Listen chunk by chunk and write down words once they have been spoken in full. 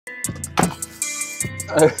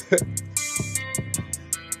Hey,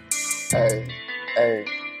 hey,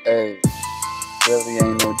 hey. Really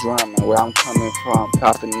ain't no drama where I'm coming from,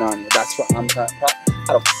 popping on it. That's what I'm talking about.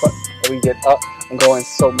 How the fuck we get up? I'm going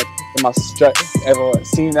so much in my strut. Everyone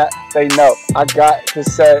seen that? They know. I got to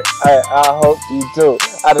say, hey, I hope you do.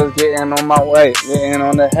 I just getting on my way, getting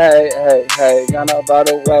on the hey, gonna about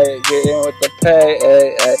the way, getting with the pay,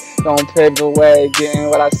 hey, gonna pave the way, getting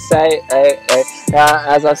what I say, hey.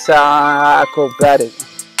 As I say, I acrobatic.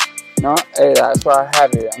 No, hey, that's where I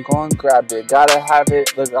have it. I'm going to grab it. Gotta have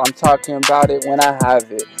it. Look, I'm talking about it when I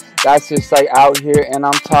have it. That's just like out here and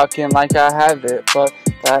I'm talking like I have it. But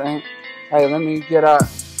that ain't. Hey, let me get up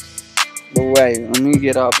the way. Let me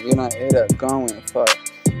get up. You know, it up going. Fuck.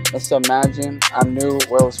 Let's imagine I knew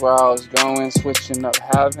where I was going. Switching up,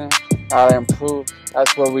 having. Gotta improve.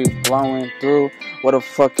 That's where we blowing through. What the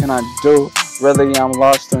fuck can I do? Really, I'm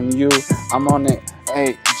lost on you. I'm on it.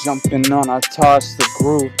 Hey, jumping on. I toss the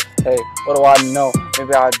groove. Hey, what do I know?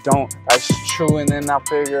 Maybe I don't. That's true, and then I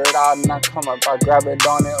figure it out, and I come up, I grab it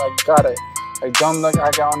on it, like got it. Like don't look,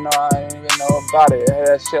 I don't know, I ain't even know about it. Hey,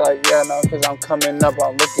 that shit, like yeah, no, cause I'm coming up,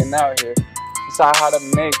 I'm looking out here. It's not how to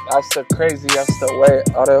make. That's the crazy. That's the way.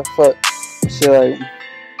 All the fuck shit, like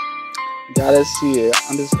gotta see it.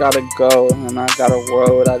 I just gotta go, and I gotta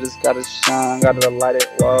roll. I just gotta shine. Gotta light it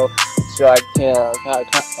low. So I can't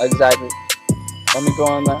exactly. Let me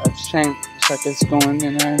go in that chain. Like it's going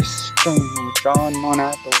in a string. I'm drawing on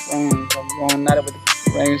at the range. I'm going at it with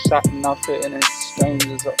the range, shotting off it, and it's strange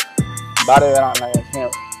as a body that I'm like, I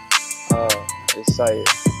can't. It's like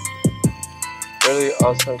really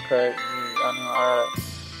also crazy. I know I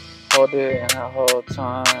gotta hold it and that whole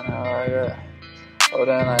time, and I gotta hold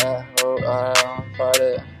it and I hold. I don't fight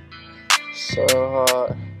it so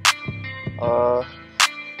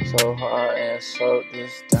hard, and slow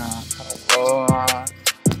this down. I roll on.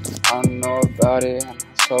 I know about it,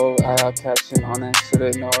 so I catching on that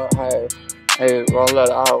shit. Know it, hey, roll it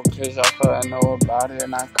out, cause I thought I know about it,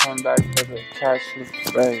 and I come back to the catch with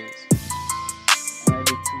phrase. Maybe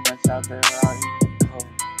too much out there, I'll even go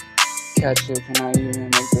catch it. Can I even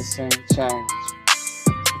make the same change?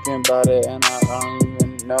 Thinking about it, and I don't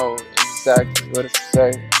even know exactly what to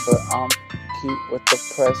say, but I'm keep with the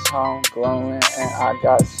press home glowing, and I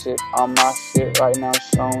got shit on my shit right now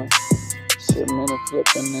showing. Shit made it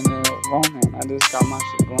flipping and then rolling. I just got my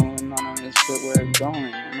shit glowing on this shit where it's going.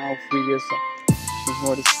 And I'll figure some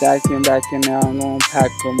more to stacking back in now. I'm gonna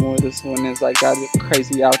pack for more. This one is like I get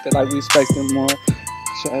crazy out there, like we expecting more.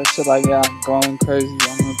 Shit like yeah, I'm going crazy.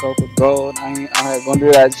 I'm gonna go for gold. I ain't gonna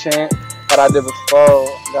do that chant that I did before.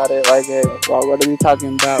 Got it like hey, well, what are we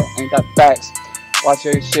talking about? Ain't that facts? Watch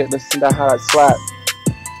your shit, listen to how I slap.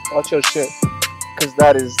 Watch your shit. Cause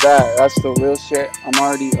that is that. That's the real shit. I'm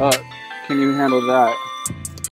already up. Can you handle that?